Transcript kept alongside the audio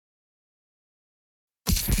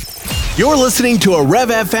You're listening to a Rev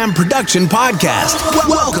FM production podcast.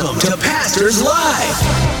 Welcome to Pastors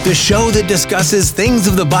Live, the show that discusses things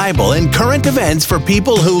of the Bible and current events for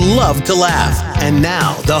people who love to laugh. And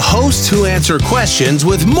now, the hosts who answer questions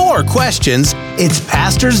with more questions. It's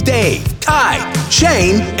Pastors Dave, Ty,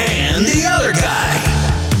 Shane, and the other guy.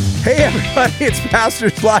 Hey everybody, it's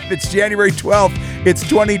Pastors Live. It's January 12th. It's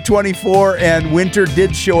 2024, and winter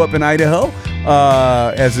did show up in Idaho.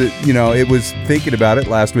 It was thinking about it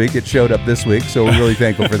last week. It showed up this week, so we're really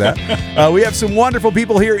thankful for that. We have some wonderful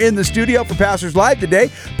people here in the studio for Pastors Live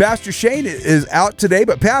today. Pastor Shane is out today,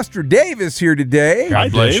 but Pastor Dave is here today.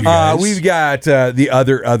 God bless you guys. We've got the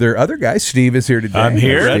other guy. Steve is here today. I'm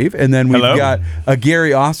here. Steve. And then we've got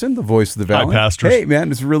Gary Austin, the voice of the Valley. Hi, Pastors. Hey,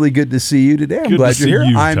 man, it's really good to see you today. I'm glad you're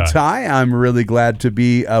here. I'm Ty. I'm really glad to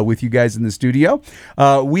be with you guys in the studio.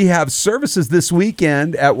 We have services this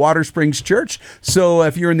weekend at Watersprings Church. So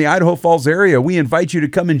if you're in the Idaho Falls area, we invite you to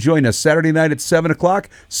come and join us Saturday night at 7 o'clock,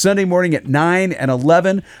 Sunday morning at 9 and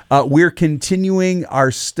 11. We're continuing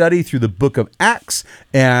our study through the book of Acts,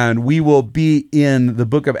 and we will be in the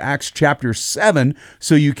book of Acts chapter 7,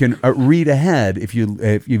 so you can read ahead if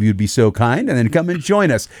you'd be so kind, and then come and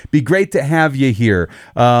join us. Be great to have you here.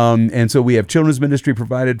 And so we have children's ministry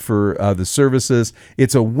provided for the services.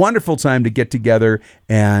 It's a wonderful time to get together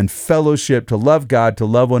and fellowship, to love God, to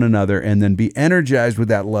love one another, and then be energized with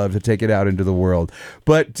that love to take it out into the world.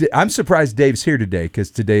 But I'm surprised Dave's here today, because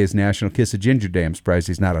today is National Kiss a Ginger Day. I'm surprised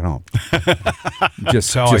he's not at home.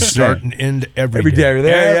 That's how I start and end every day. Every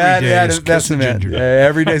day is Kiss a Ginger Day.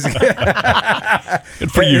 Every day's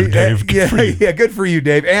Good for you, Dave. Good for you,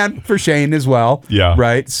 Dave, and for Shane as well. Yeah.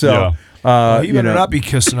 Right? So... Yeah. He better not be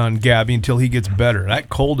kissing on Gabby until he gets better. That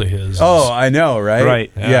cold of his. Oh, I know, right?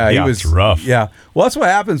 Right. Yeah, he was it's rough. Yeah. Well, that's what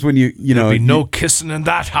happens when you know. There'll be no kissing in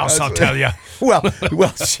that house, I'll tell you. Well,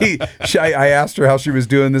 I asked her how she was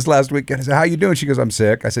doing this last week. I said, "How you doing?" She goes, "I'm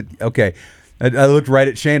sick." I said, "Okay." I looked right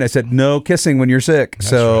at Shane. I said, "No kissing when you're sick."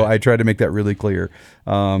 That's right. I tried to make that really clear.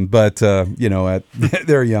 But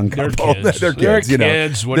they're a young couple. They're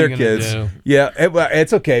kids. What are you gonna do? Yeah,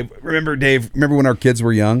 it's okay. Remember, Dave? Remember when our kids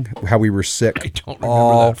were young? How we were sick? I don't remember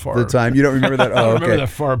all that far. the time. You don't remember that? I don't remember that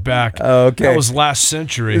far back. Okay, that was last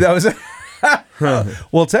century. That was.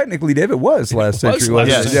 Well, technically, Dave, it was last century. It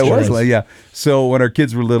was. Yeah. So when our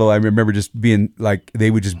kids were little, I remember just being like, they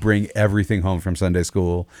would just bring everything home from Sunday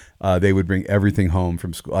school. They would bring everything home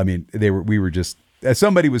from school. I mean, we were just,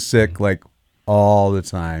 somebody was sick, like, all the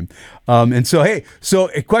time. And so, hey,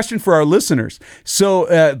 a question for our listeners. So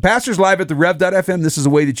Pastors Live at the Rev.fm, this is a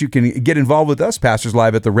way that you can get involved with us, Pastors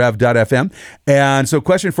Live at the Rev.fm. And so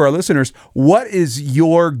question for our listeners, what is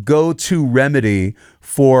your go-to remedy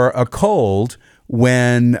for a cold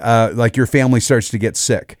when like your family starts to get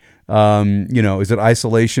sick? Is it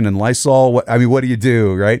isolation and Lysol? What do you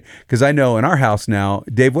do, right? Because I know in our house now,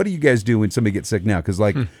 Dave, what do you guys do when somebody gets sick now? Because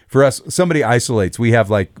for us, somebody isolates. We have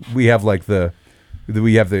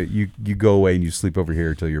you go away and you sleep over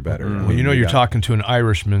here until you're better. Well, you're talking to an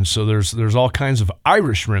Irishman, so there's all kinds of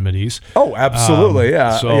Irish remedies. Oh, absolutely,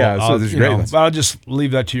 So there's great ones. But I'll just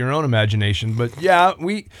leave that to your own imagination. But yeah,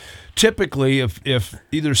 we typically, if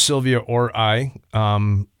either Sylvia or I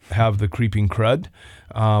have the creeping crud.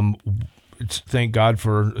 Thank God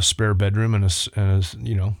for a spare bedroom and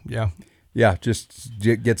Yeah, just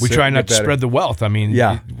get. We try not to spread the wealth. I mean,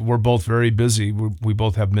 we're both very busy. We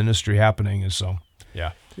both have ministry happening, and so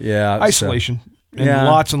isolation. And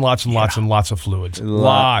lots and lots and lots and lots of fluids.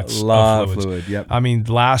 Lots of fluids. Yep. I mean,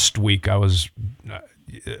 last week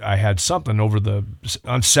I had something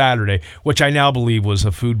on Saturday, which I now believe was a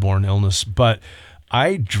foodborne illness, but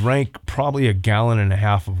I drank probably 1.5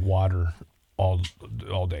 gallons of water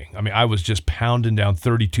all day. I mean, I was just pounding down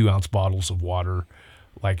 32-ounce bottles of water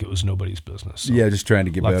like it was nobody's business. So just trying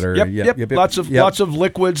to get better. Yep. Lots of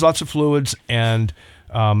liquids, lots of fluids, and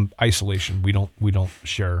isolation. We don't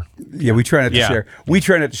share. Yeah, we try not to share. We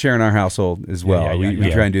try not to share in our household as well.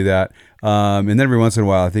 We try and do that. And then every once in a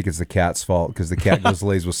while, I think it's the cat's fault, because the cat goes and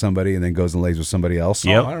lays with somebody and then goes and lays with somebody else.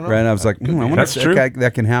 Yep. I don't know. Right? And I was like, I wonder if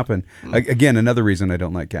that can happen. Again, another reason I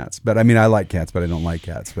don't like cats. But I mean, I like cats, but I don't like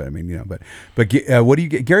cats. But I mean, but what do you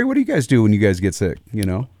get, Gary? What do you guys do when you guys get sick?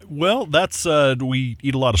 Well, that's we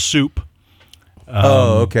eat a lot of soup.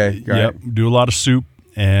 Okay. Right. Do a lot of soup,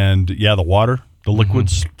 and the water, the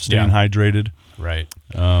liquids, staying hydrated. Right.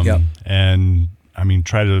 And I mean,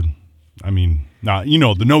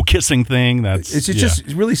 the no kissing thing.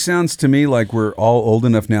 It really sounds to me like we're all old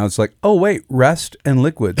enough now. It's like, oh wait, rest and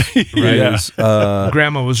liquids. Right?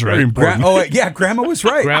 Grandma was right. Grandma was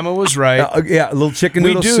right. Grandma was right. A little chicken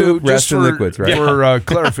noodle soup, rest and liquids. Right. For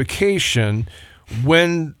clarification,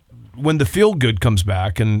 when when the feel good comes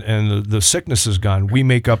back and the sickness is gone, we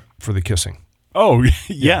make up for the kissing. Oh,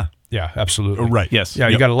 yeah. Yeah, absolutely. Right. Yes. Yeah,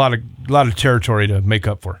 you got a lot of territory to make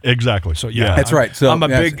up for. Exactly. So yeah, that's right. So I'm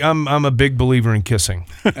a big believer in kissing.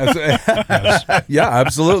 Yeah,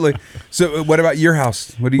 absolutely. So what about your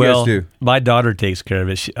house? What do you guys do? My daughter takes care of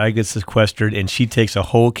it. I get sequestered, and she takes a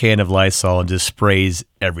whole can of Lysol and just sprays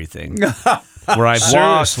everything. Where I've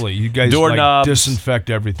Seriously, you guys doorknobs, disinfect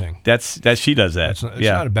everything. She does that. It's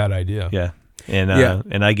not a bad idea. Yeah,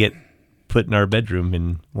 and I get put in our bedroom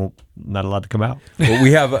and not allowed to come out. Well,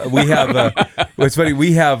 we have. It's funny.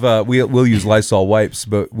 We'll use Lysol wipes,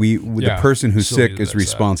 but the person who's sick is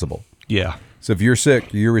responsible. Yeah. So if you're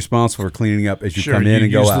sick, you're responsible for cleaning up as you come in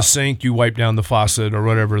and go out. You use the sink, you wipe down the faucet or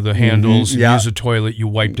whatever, the handles. You use the toilet, you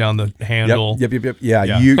wipe down the handle. Yep.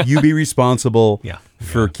 Yeah. You be responsible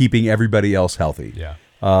for keeping everybody else healthy. Yeah.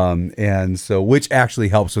 And so, which actually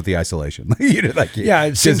helps with the isolation.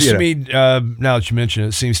 It seems to me, now that you mention it,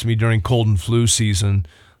 it seems to me during cold and flu season,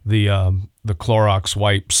 the Clorox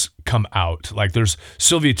wipes come out. Like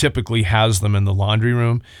Sylvia typically has them in the laundry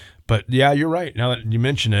room. But yeah, you're right. Now that you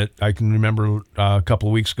mention it, I can remember a couple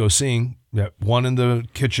of weeks ago seeing one in the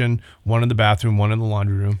kitchen, one in the bathroom, one in the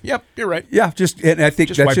laundry room. Yep, you're right. Yeah, and I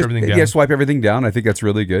think just wipe everything down. Yes, wipe everything down. I think that's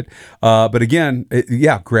really good. But again,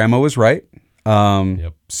 Grandma was right.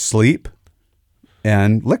 Sleep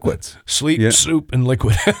and liquids. Sleep, soup, and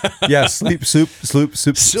liquid. Sleep, soup.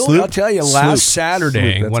 I'll tell you, last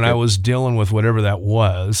Saturday when I was dealing with whatever that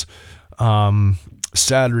was,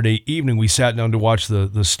 Saturday evening we sat down to watch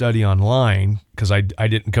the study online because I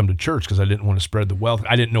didn't come to church because I didn't want to spread the wealth.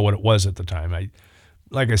 I didn't know what it was at the time.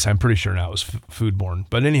 Like I said, I'm pretty sure now it was foodborne.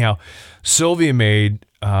 But anyhow, Sylvia made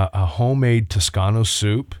a homemade Toscano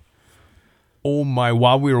soup. Oh my,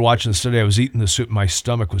 while we were watching the study, I was eating the soup. My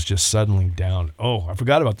stomach was just settling down. Oh, I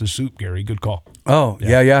forgot about the soup, Gary. Good call. Oh,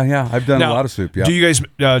 yeah. I've done a lot of soup, yeah. Do you guys,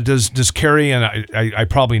 does Carrie, and I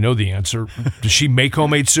probably know the answer, does she make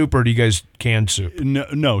homemade soup or do you guys can soup?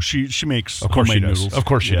 No, she makes homemade noodles. Of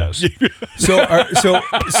course she does. So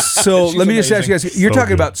let me just ask you guys, you're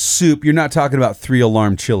talking about soup, you're not talking about 3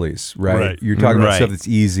 alarm chilies, right? You're talking about stuff that's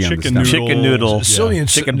easy on the stomach. Chicken noodle.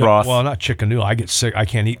 Chicken broth. Well, not chicken noodle. I get sick. I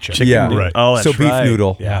can't eat chicken. Yeah, right. Oh, that's so beef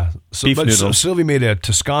noodle. Yeah. Beef noodle. So Sylvia made a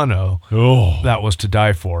Toscano. That was to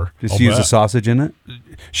die for. Did she use a sausage in it?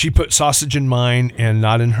 She put sausage in mine and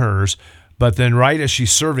not in hers. But then right as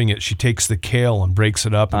she's serving it, she takes the kale and breaks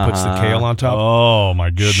it up and puts the kale on top. Oh, my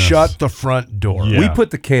goodness. Shut the front door. Yeah. We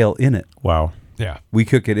put the kale in it. Wow. Yeah. We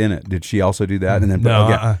cook it in it. Did she also do that? And then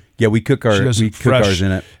No, yeah, we cook ours in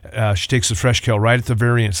it. She takes the fresh kale right at the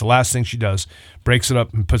very end. It's the last thing she does. Breaks it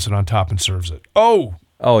up and puts it on top and serves it.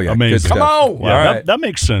 Oh yeah, amazing! Good Come on, yeah, that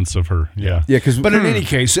makes sense of her. Yeah. But in any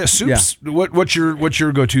case, soups. Yeah. What's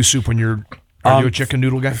your go-to soup when you're? Are you a chicken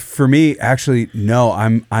noodle guy? For me, actually, no.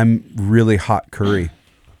 I'm really hot curry.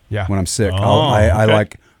 Yeah. When I'm sick, I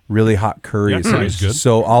like really hot curries. Yeah, curry's good.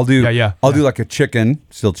 So I'll do. I'll do like a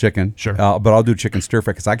still chicken. Sure. But I'll do chicken stir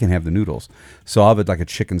fry because I can have the noodles. So I'll have like a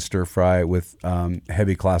chicken stir fry with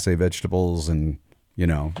heavy Class A vegetables and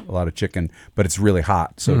a lot of chicken, but it's really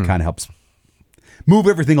hot, so it kind of helps move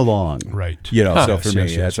everything along, right? So for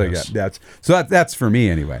me, that's for me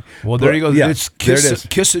anyway. Well, there you go. It's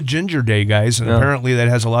Kiss a Ginger Day, guys, and apparently that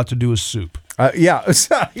has a lot to do with soup. Yeah.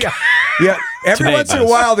 Every once in a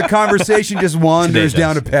while, the conversation just wanders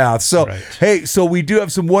down a path. So, hey, we do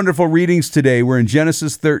have some wonderful readings today. We're in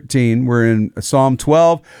Genesis 13. We're in Psalm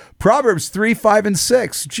 12, Proverbs 3, 5, and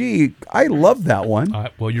 6. Gee, I love that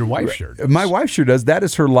one. Well, your wife sure does. My wife sure does. That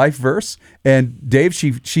is her life verse. And Dave,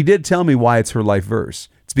 she did tell me why it's her life verse.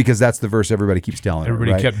 It's because that's the verse everybody keeps telling her.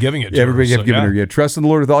 Everybody kept giving it to her. Everybody kept giving her. Trust in the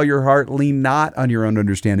Lord with all your heart. Lean not on your own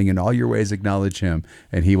understanding. In all your ways acknowledge Him,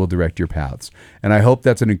 and He will direct your paths. And I hope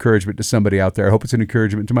that's an encouragement to somebody out there. I hope it's an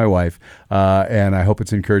encouragement to my wife, and I hope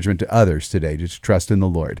it's encouragement to others today. Just trust in the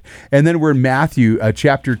Lord. And then we're in Matthew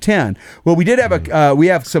chapter 10. Well, we did have we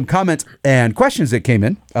have some comments and questions that came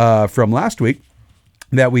in from last week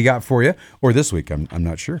that we got for you, or this week. I'm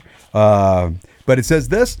not sure. But it says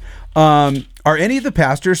this, are any of the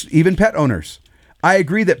pastors even pet owners? I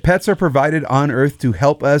agree that pets are provided on earth to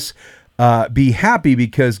help us be happy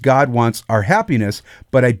because God wants our happiness,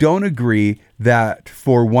 but I don't agree that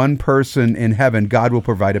for one person in heaven, God will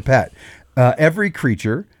provide a pet. Every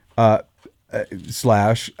creature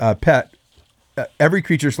slash pet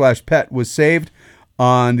was saved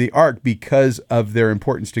on the ark because of their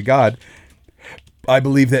importance to God. I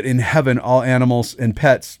believe that in heaven, all animals and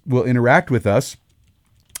pets will interact with us.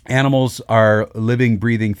 Animals are living,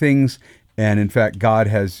 breathing things. And in fact, God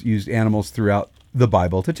has used animals throughout the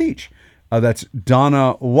Bible to teach. That's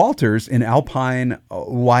Donna Walters in Alpine,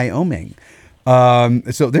 Wyoming.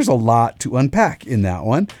 So there's a lot to unpack in that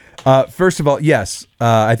one. First of all, yes,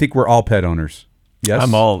 I think we're all pet owners. Yes,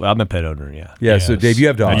 I'm a pet owner. Yeah. Yeah. Yes. So Dave, you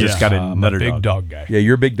have dogs. I just got another big dog guy. Yeah,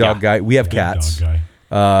 you're a big dog guy. We have cats. Dog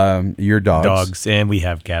guy. Your dogs. Dogs, and we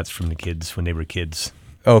have cats from the kids when they were kids.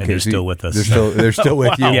 Okay, and they're so still with us. They're still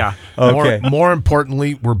with you. Yeah. Okay. More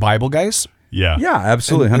importantly, we're Bible guys. Yeah. Yeah,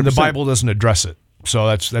 absolutely. 100%. And the Bible doesn't address it. So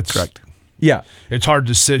that's Correct. Yeah. It's hard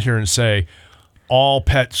to sit here and say all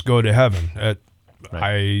pets go to heaven.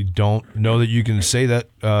 I don't know that you can say that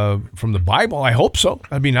from the Bible. I hope so.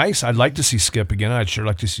 That'd be nice. I'd like to see Skip again. I'd sure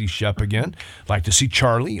like to see Shep again. I'd like to see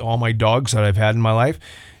Charlie, all my dogs that I've had in my life.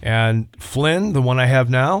 And Flynn, the one I have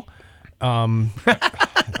now,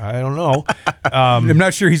 I don't know. I'm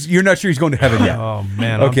not sure you're not sure he's going to heaven yet. Oh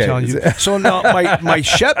man, okay. I'm telling you. So now my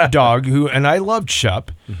Shep dog, and I loved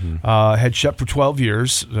Shep, had Shep for 12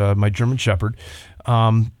 years, my German Shepherd,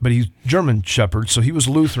 but he's German Shepherd, so he was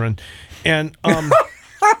Lutheran, and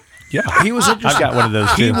yeah, he was interesting. I've got one of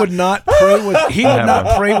those too. He would not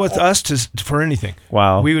pray with us for anything.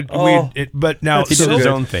 Wow. But now he did his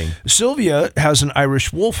own thing. Sylvia has an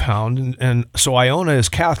Irish wolfhound, and so Iona is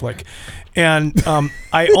Catholic. And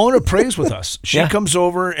Iona prays with us. She comes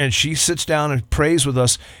over and she sits down and prays with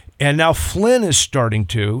us. And now Flynn is starting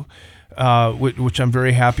to, which I'm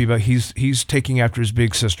very happy about. He's taking after his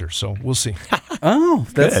big sister. So we'll see. Oh,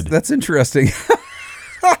 that's interesting.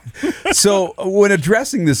 So when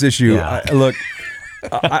addressing this issue, look,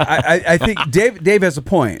 I think Dave has a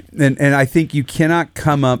point, and I think you cannot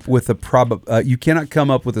come up with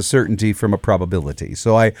a certainty from a probability.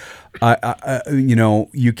 So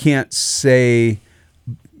you can't say.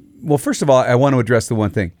 Well, first of all, I want to address the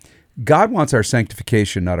one thing. God wants our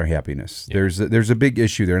sanctification, not our happiness. Yeah. There's a big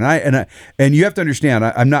issue there, and you have to understand.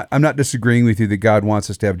 I'm not disagreeing with you that God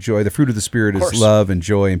wants us to have joy. The fruit of the Spirit is love and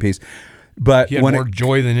joy and peace. But he had more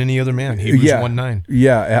joy than any other man. He was 1-9.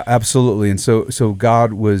 Yeah, absolutely. And so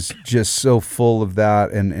God was just so full of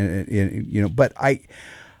that, and But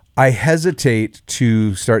I hesitate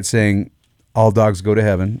to start saying all dogs go to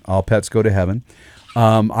heaven, all pets go to heaven.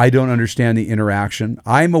 I don't understand the interaction.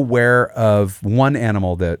 I'm aware of one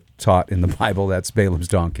animal that taught in the Bible. That's Balaam's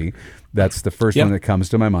donkey. That's the first one that comes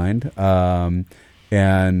to my mind.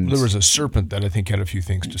 And there was a serpent that I think had a few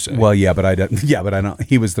things to say. Well, but I don't.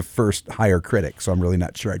 He was the first higher critic, so I'm really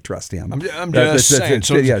not sure I trust him. I'm just saying.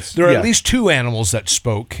 So there are at least two animals that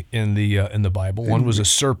spoke in the Bible. One was a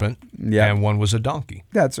serpent, and one was a donkey.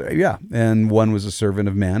 That's and one was a servant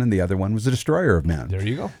of man, and the other one was a destroyer of man. There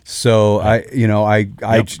you go. So you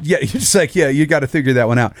got to figure that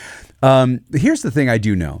one out. Here's the thing I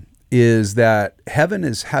do know is that heaven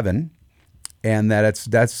is heaven. And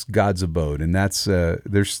that's God's abode, and that's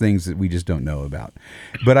there's things that we just don't know about.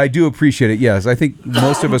 But I do appreciate it. Yes, I think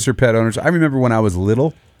most of us are pet owners. I remember when I was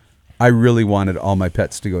little, I really wanted all my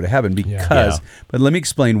pets to go to heaven because. But let me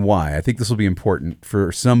explain why. I think this will be important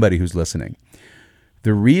for somebody who's listening.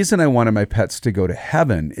 The reason I wanted my pets to go to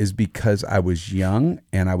heaven is because I was young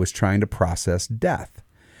and I was trying to process death.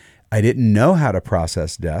 I didn't know how to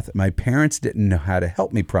process death. My parents didn't know how to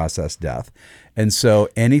help me process death. And so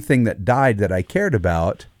anything that died that I cared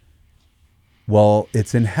about, well,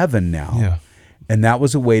 it's in heaven now. Yeah. And that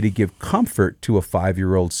was a way to give comfort to a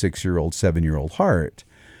 5-year-old, 6-year-old, 7-year-old heart.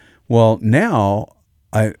 Well, now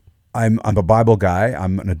I'm a Bible guy.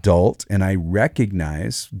 I'm an adult, and I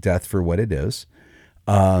recognize death for what it is.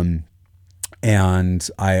 And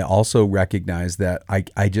I also recognize that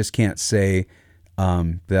I just can't say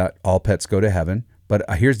that all pets go to heaven. But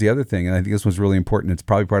here's the other thing, and I think this was really important. It's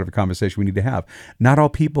probably part of a conversation we need to have. Not all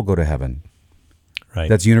people go to heaven. Right.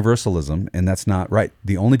 That's universalism, and that's not right.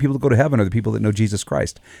 The only people that go to heaven are the people that know Jesus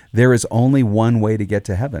Christ. There is only one way to get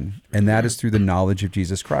to heaven, and that is through the knowledge of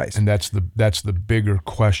Jesus Christ. And that's the bigger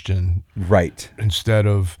question. Right. Instead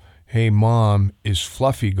of, hey, Mom, is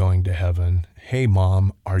Fluffy going to heaven? Hey,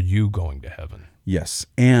 Mom, are you going to heaven? Yes.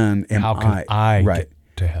 And how can I right. get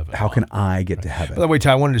to heaven? How can I get to heaven? By the way,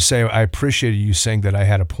 Ty, I wanted to say I appreciated you saying that I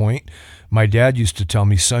had a point. My dad used to tell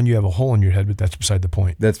me, son, you have a hole in your head, but that's beside the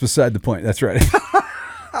point. That's beside the point. That's right.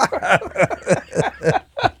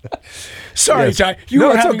 Sorry, yes. Ty. You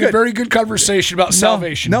were having a very good conversation about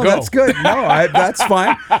salvation. No, that's good. No, that's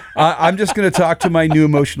fine. I'm just going to talk to my new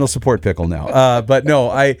emotional support pickle now. But no,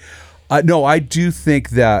 I do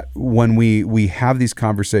think that when we have these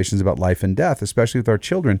conversations about life and death, especially with our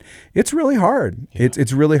children, it's really hard. Yeah.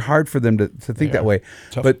 It's really hard for them to think that way.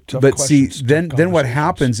 But see, then what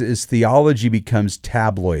happens is theology becomes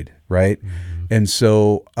tabloid, right? Mm-hmm. And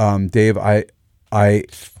so, Dave, I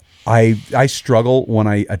struggle when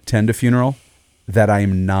I attend a funeral that I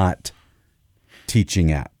am not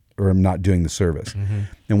teaching at, or I'm not doing the service.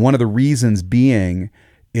 And one of the reasons being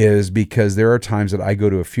is because there are times that I go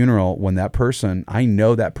to a funeral when I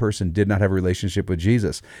know that person did not have a relationship with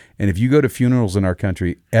Jesus. And if you go to funerals in our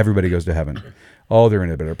country, everybody goes to heaven. Oh, they're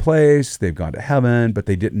in a better place. They've gone to heaven, but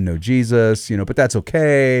they didn't know Jesus, but that's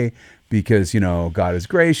okay because, God is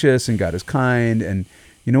gracious and God is kind. And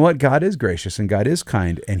you know what? God is gracious and God is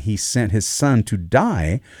kind, and he sent his son to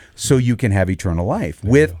die so you can have eternal life.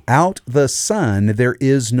 Without the son, there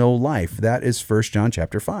is no life. That is 1 John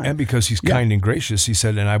chapter 5. And because he's kind and gracious, he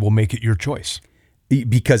said, and I will make it your choice.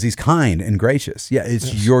 Because he's kind and gracious. Yeah,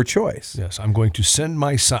 it's your choice. Yes, I'm going to send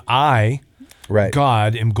my son.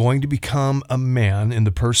 God, am going to become a man in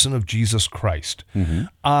the person of Jesus Christ.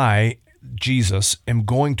 I, Jesus, am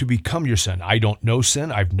going to become your sin. I don't know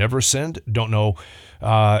sin. I've never sinned. Don't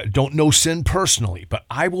know sin personally, but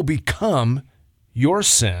I will become your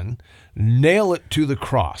sin, nail it to the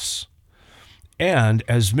cross. And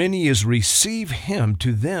as many as receive him,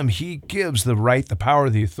 to them he gives the right, the power,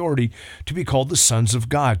 the authority to be called the sons of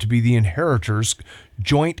God, to be the inheritors,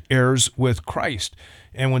 joint heirs with Christ.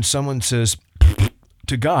 And when someone says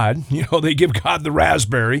to God, they give God the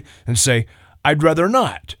raspberry and say, I'd rather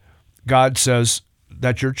not. God says,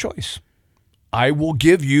 that's your choice. I will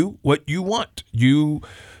give you what you want.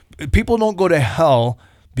 People don't go to hell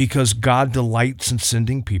because God delights in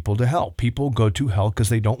sending people to hell. People go to hell because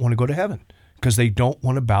they don't want to go to heaven, because they don't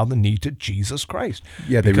want to bow the knee to Jesus Christ.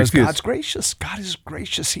 Yeah, they refuse. God's gracious. God is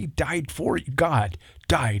gracious. He died for you. God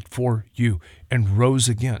died for you and rose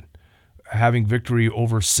again, having victory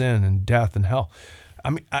over sin and death and hell. I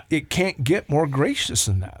mean, it can't get more gracious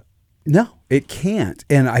than that. No, it can't.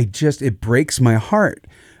 And it breaks my heart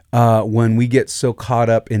when we get so caught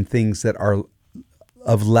up in things that are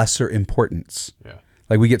of lesser importance. Yeah.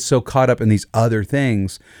 Like we get so caught up in these other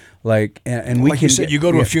things. And we you said, you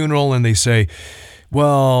go to a funeral and they say,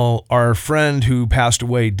 well, our friend who passed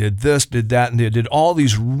away did this, did that, and they did all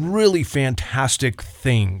these really fantastic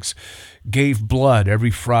things. Gave blood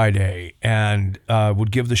every Friday and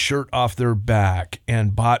would give the shirt off their back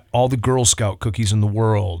and bought all the Girl Scout cookies in the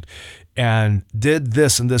world and did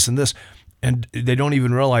this and this and this. And they don't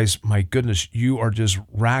even realize, my goodness, you are just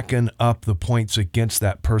racking up the points against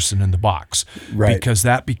that person in the box. Right. Because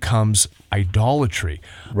that becomes idolatry.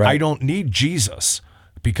 Right. I don't need Jesus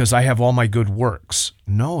because I have all my good works.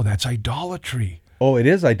 No, that's idolatry. Oh, it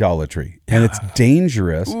is idolatry. And it's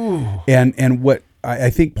dangerous. Ooh. And what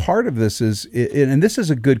I think part of this is, and this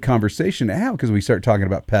is a good conversation to have, because we start talking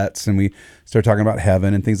about pets and we start talking about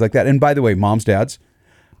heaven and things like that. And by the way, moms, dads,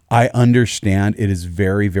 I understand it is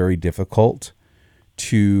very, very difficult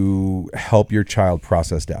to help your child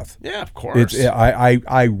process death. Yeah, of course.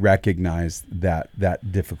 I recognize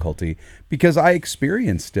that difficulty because I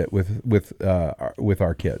experienced it with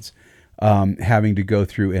our kids, having to go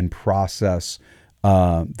through and process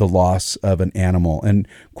the loss of an animal. And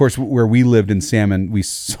of course, where we lived in Salmon, we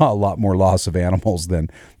saw a lot more loss of animals than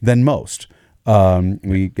most.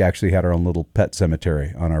 We actually had our own little pet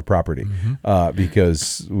cemetery on our property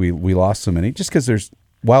because we lost so many, just because there's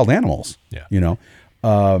wild animals,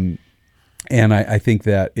 and I think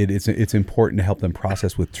that it's important to help them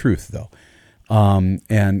process with truth, though.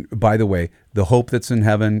 And by the way, the hope that's in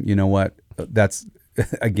heaven, you know what? That's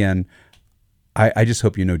again, I just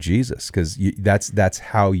hope you know Jesus, because that's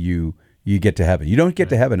how you get to heaven. You don't get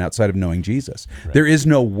to heaven outside of knowing Jesus. Right. There is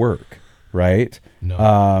no work, right?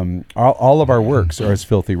 No. All of our works are as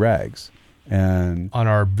filthy rags. And on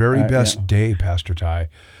our very best day, Pastor Ty,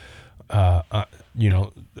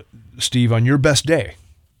 Steve, on your best day,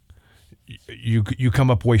 you come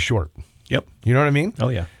up way short. Yep. You know what I mean? Oh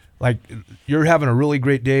yeah. Like, you're having a really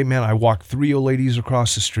great day, man. I walked 3 old ladies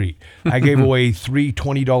across the street. I gave away 3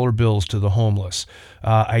 $20 bills to the homeless.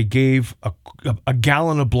 I gave a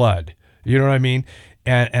gallon of blood. You know what I mean?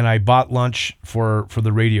 And I bought lunch for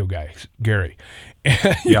the radio guy, Gary.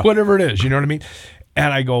 Whatever it is, you know what I mean?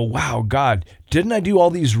 And I go, wow, God, didn't I do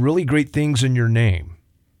all these really great things in your name?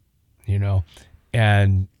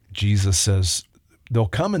 And Jesus says, they'll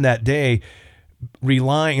come in that day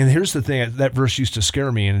relying, and here's the thing, that verse used to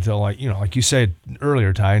scare me until like you said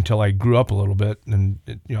earlier, Ty, until I grew up a little bit, and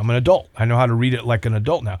I'm an adult. I know how to read it like an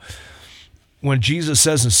adult now. When Jesus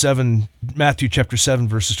says in Matthew chapter 7,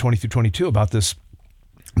 verses 20 through 22 about this,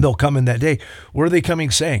 they'll come in that day. What are they coming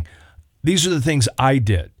saying? These are the things I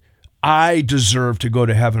did. I deserve to go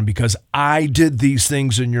to heaven because I did these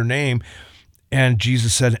things in your name. And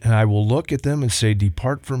Jesus said, and I will look at them and say,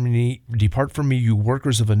 depart from me, you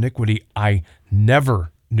workers of iniquity. I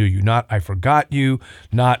never knew you. Not I forgot you,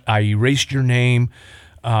 not I erased your name.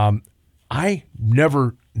 I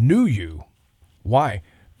never knew you. Why?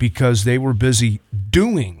 because they were busy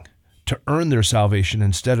doing to earn their salvation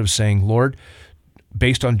instead of saying, Lord,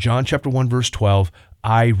 based on John chapter 1, verse 12,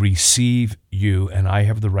 I receive you and I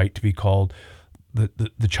have the right to be called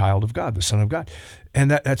the child of God, the Son of God. And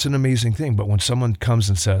that's an amazing thing. But when someone comes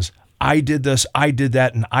and says, I did this, I did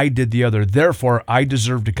that, and I did the other, therefore I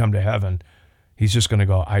deserve to come to heaven, he's just going to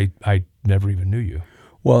go, I never even knew you.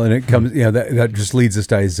 Well, and it comes, that just leads us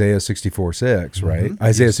to Isaiah 64:6, right? Mm-hmm.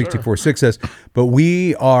 Isaiah 64:6 says, but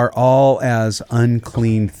we are all as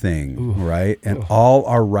unclean thing, right? And all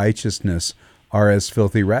our righteousness are as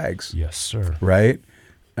filthy rags. Yes, sir. Right?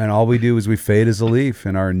 And all we do is we fade as a leaf,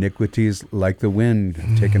 and our iniquities, like the wind,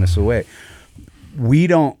 have taken us away. We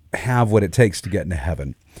don't have what it takes to get into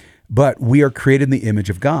heaven, but we are created in the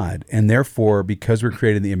image of God. And therefore, because we're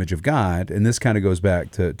created in the image of God, and this kind of goes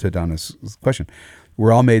back to Donna's question,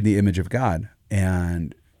 we're all made in the image of God,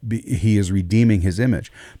 and he is redeeming his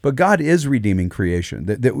image. But God is redeeming creation.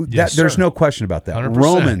 There's no question about that.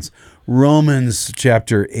 100%. Romans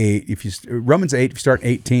chapter 8, Romans 8, if you start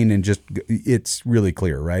 18, and just, it's really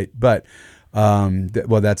clear, right? But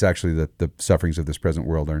that's actually the sufferings of this present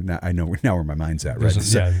world are not, I know now where my mind's at, right?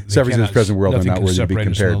 Sufferings of this present world are not worthy to be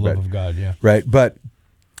compared, the love of God, yeah. Right? But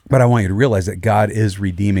I want you to realize that God is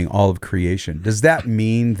redeeming all of creation. Does that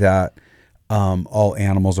mean that all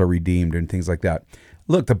animals are redeemed and things like that?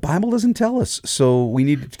 Look, the Bible doesn't tell us, so we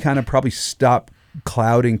need to kind of probably stop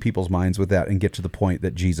clouding people's minds with that and get to the point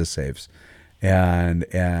that Jesus saves, and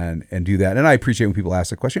do that. And I appreciate when people ask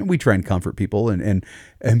the question. We try and comfort people and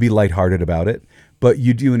be lighthearted about it. But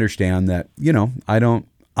you do understand that,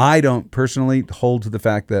 I don't personally hold to the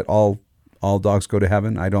fact that all dogs go to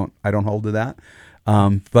heaven. I don't hold to that.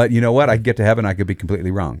 But you know what? I get to heaven, I could be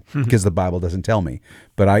completely wrong because the Bible doesn't tell me.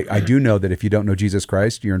 But I do know that if you don't know Jesus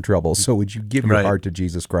Christ, you're in trouble. So would you give your heart to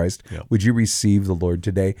Jesus Christ? Yep. Would you receive the Lord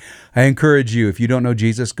today? I encourage you, if you don't know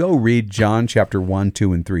Jesus, go read John chapter 1,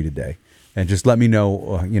 2, and 3 today. And just let me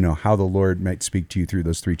know, how the Lord might speak to you through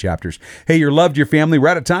those 3 chapters. Hey, you're loved, your family. We're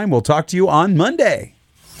out of time. We'll talk to you on Monday.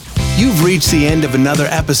 You've reached the end of another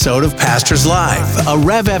episode of Pastors Live, a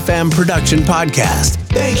Rev FM production podcast.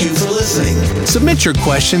 Thank you for listening. Submit your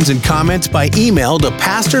questions and comments by email to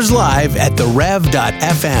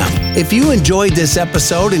pastorslive@therev.fm. If you enjoyed this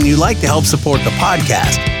episode and you'd like to help support the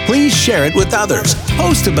podcast, please share it with others,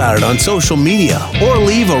 post about it on social media, or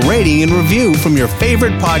leave a rating and review from your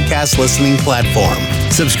favorite podcast listening platform.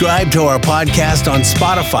 Subscribe to our podcast on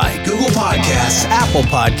Spotify, Google Podcasts, Apple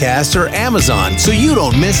Podcasts, or Amazon so you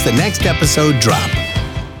don't miss the next episode drop.